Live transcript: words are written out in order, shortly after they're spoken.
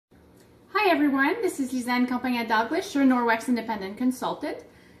Hi everyone, this is Lysannecampagnadalglish, your Norwex independent consultant.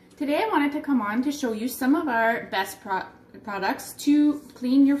 Today I wanted to come on to show you some of our best products to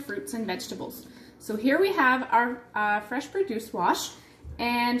clean your fruits and vegetables. So here we have our fresh produce wash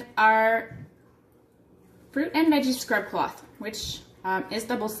and our fruit and veggie scrub cloth, which is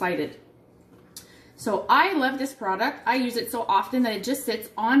double-sided. So I love this product. I use it so often that it just sits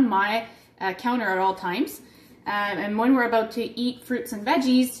on my counter at all times. And when we're about to eat fruits and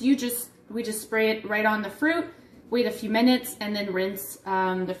veggies, we just spray it right on the fruit, wait a few minutes, and then rinse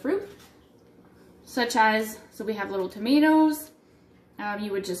the fruit. Such as, so we have little tomatoes.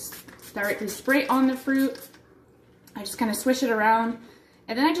 You would just directly spray on the fruit. I just kind of swish it around,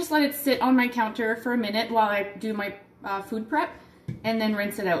 and then I just let it sit on my counter for a minute while I do my food prep, and then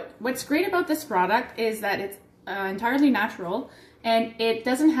rinse it out. What's great about this product is that it's entirely natural, and it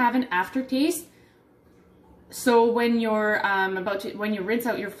doesn't have an aftertaste. So when you're when you rinse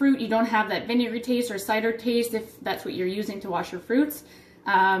out your fruit, you don't have that vinegary taste or cider taste if that's what you're using to wash your fruits.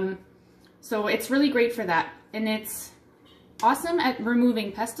 So it's really great for that, and it's awesome at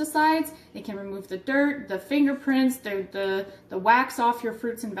removing pesticides. It can remove the dirt, the fingerprints, the wax off your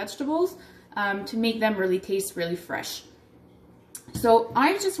fruits and vegetables to make them really taste really fresh. So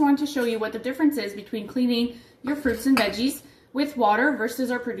I just want to show you what the difference is between cleaning your fruits and veggies with water versus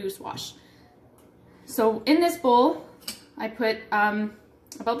our produce wash. So in this bowl, I put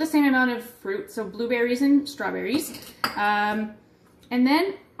about the same amount of fruit, so blueberries and strawberries. And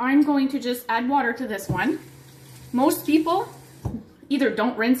then I'm going to just add water to this one. Most people either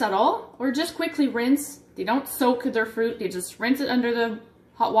don't rinse at all or just quickly rinse. They don't soak their fruit. They just rinse it under the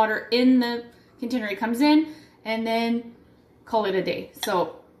hot water in the container it comes in and then call it a day.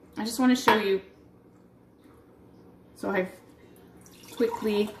 So I just want to show you. So I've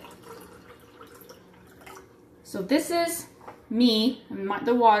quickly... So this is me and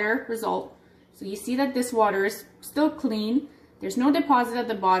the water result. So you see that this water is still clean. There's no deposit at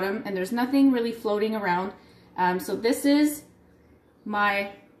the bottom and there's nothing really floating around. So this is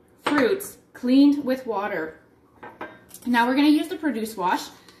my fruits cleaned with water. Now we're going to use the produce wash.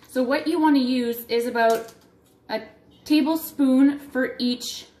 So what you want to use is about a tablespoon for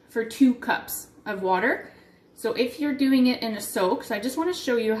 2 cups of water. So if you're doing it in a soak, so I just want to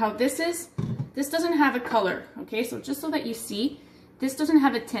show you how this is. This doesn't have a color, okay? So just so that you see, this doesn't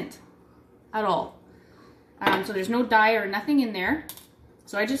have a tint at all. So there's no dye or nothing in there.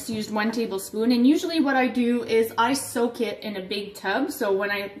 So I just used 1 tablespoon, and usually what I do is I soak it in a big tub. So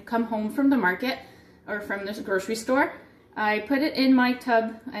when I come home from the market or from the grocery store, I put it in my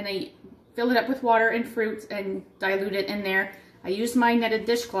tub and I fill it up with water and fruit and dilute it in there. I use my netted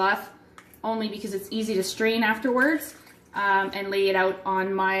dishcloth only because it's easy to strain afterwards, and lay it out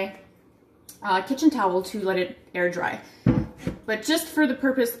on my kitchen towel to let it air dry. But just for the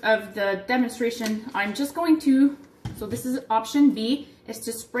purpose of the demonstration, I'm just going to, so this is option B, is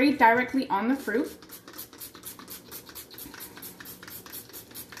to spray directly on the fruit.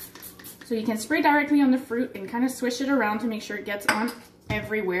 So you can spray directly on the fruit and kind of swish it around to make sure it gets on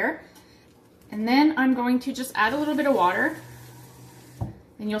everywhere. And then I'm going to just add a little bit of water,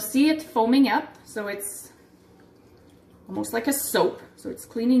 and you'll see it foaming up. So it's almost like a soap. So it's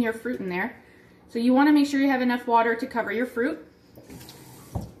cleaning your fruit in there. So you want to make sure you have enough water to cover your fruit.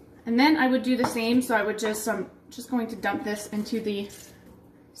 And then I would do the same. So I would just, I'm just going to dump this into the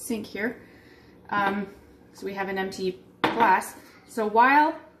sink here. So we have an empty glass. So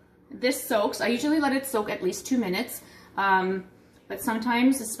while this soaks, I usually let it soak at least 2 minutes. But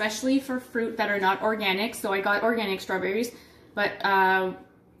sometimes, especially for fruit that are not organic, so I got organic strawberries, but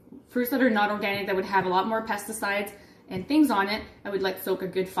fruits that are not organic that would have a lot more pesticides and things on it, I would let soak a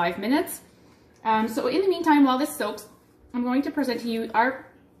good 5 minutes. So in the meantime, while this soaks, I'm going to present to you our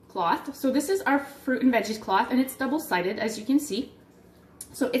cloth. So this is our fruit and veggies cloth, and it's double-sided, as you can see.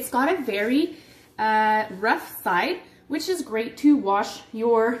 So it's got a very rough side, which is great to wash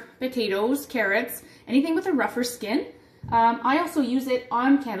your potatoes, carrots, anything with a rougher skin. I also use it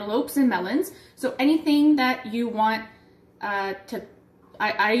on cantaloupes and melons. So anything that you want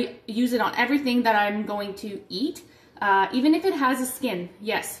I use it on everything that I'm going to eat. Even if it has a skin,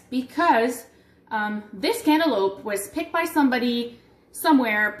 yes, because this cantaloupe was picked by somebody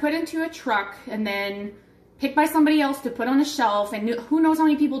somewhere, put into a truck, and then picked by somebody else to put on a shelf, and who knows how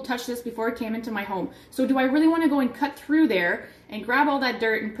many people touched this before it came into my home. So do I really want to go and cut through there and grab all that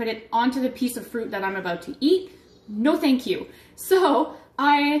dirt and put it onto the piece of fruit that I'm about to eat? No thank you. So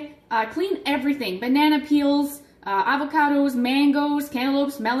I clean everything, banana peels, avocados, mangoes,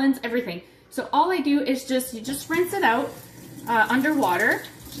 cantaloupes, melons, everything. So all I do is you just rinse it out under water.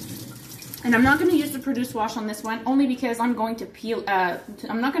 And I'm not going to use the produce wash on this one, only because I'm going to peel,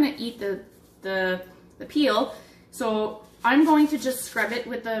 I'm not going to eat the peel, so I'm going to just scrub it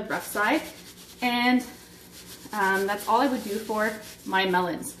with the rough side, and that's all I would do for my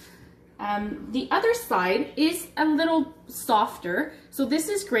melons. The other side is a little softer, so this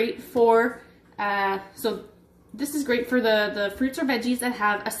is great for the fruits or veggies that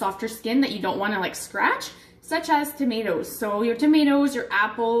have a softer skin that you don't want to like scratch, such as tomatoes. So your tomatoes, your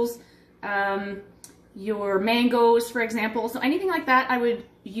apples, your mangoes, for example. So anything like that, I would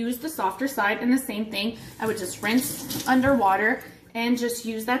use the softer side, and the same thing, I would just rinse underwater and just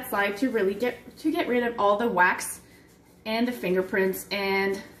use that side to really get rid of all the wax and the fingerprints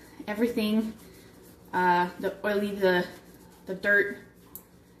and everything, the oily, the dirt,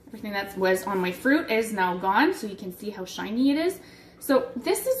 everything that was on my fruit is now gone, so you can see how shiny it is. So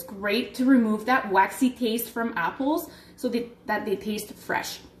this is great to remove that waxy taste from apples so that they taste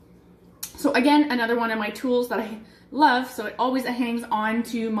fresh. So again, another one of my tools that I love, so it always hangs on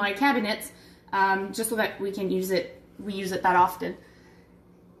to my cabinets, just so that we use it that often.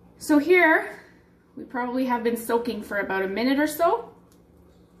 So here, we probably have been soaking for about a minute or so.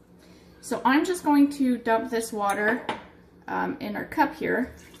 So I'm just going to dump this water in our cup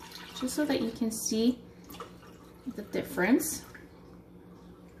here, just so that you can see the difference.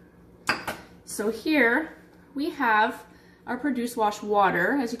 So here we have our produce wash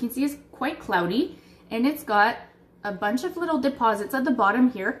water. As you can see, it's quite cloudy, and it's got a bunch of little deposits at the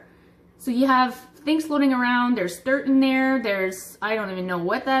bottom here. So you have things floating around, there's dirt in there, there's, I don't even know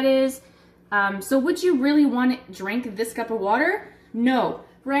what that is. So would you really want to drink this cup of water? No,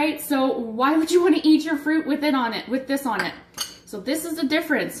 right? So why would you want to eat your fruit with this on it? So this is the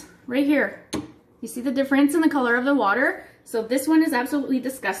difference right here. You see the difference in the color of the water? So this one is absolutely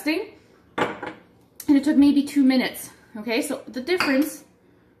disgusting, and it took maybe 2 minutes. Okay, so the difference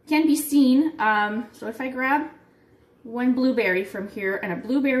can be seen. So if I grab one blueberry from here and a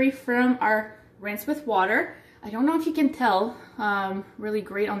blueberry from our rinse with water, I don't know if you can tell really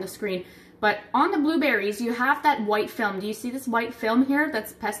great on the screen, but on the blueberries you have that white film. Do you see this white film here?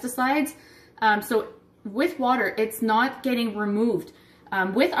 That's pesticides. So with water, it's not getting removed.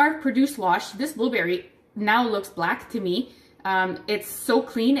 With our produce wash, this blueberry now looks black to me. It's so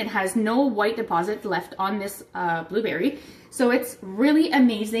clean, it has no white deposit left on this blueberry. So it's really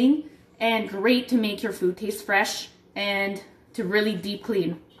amazing and great to make your food taste fresh and to really deep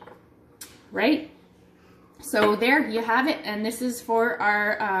clean, right? So there you have it, and this is for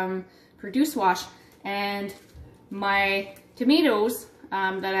our produce wash. And my tomatoes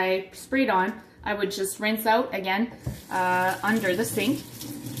that I sprayed on, I would just rinse out again under the sink.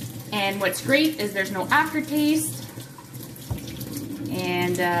 And what's great is there's no aftertaste,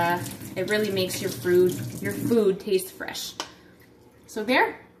 and it really makes your food taste fresh. So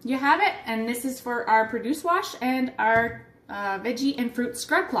there you have it, and this is for our produce wash and our veggie and fruit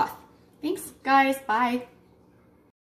scrub cloth. Thanks guys, bye.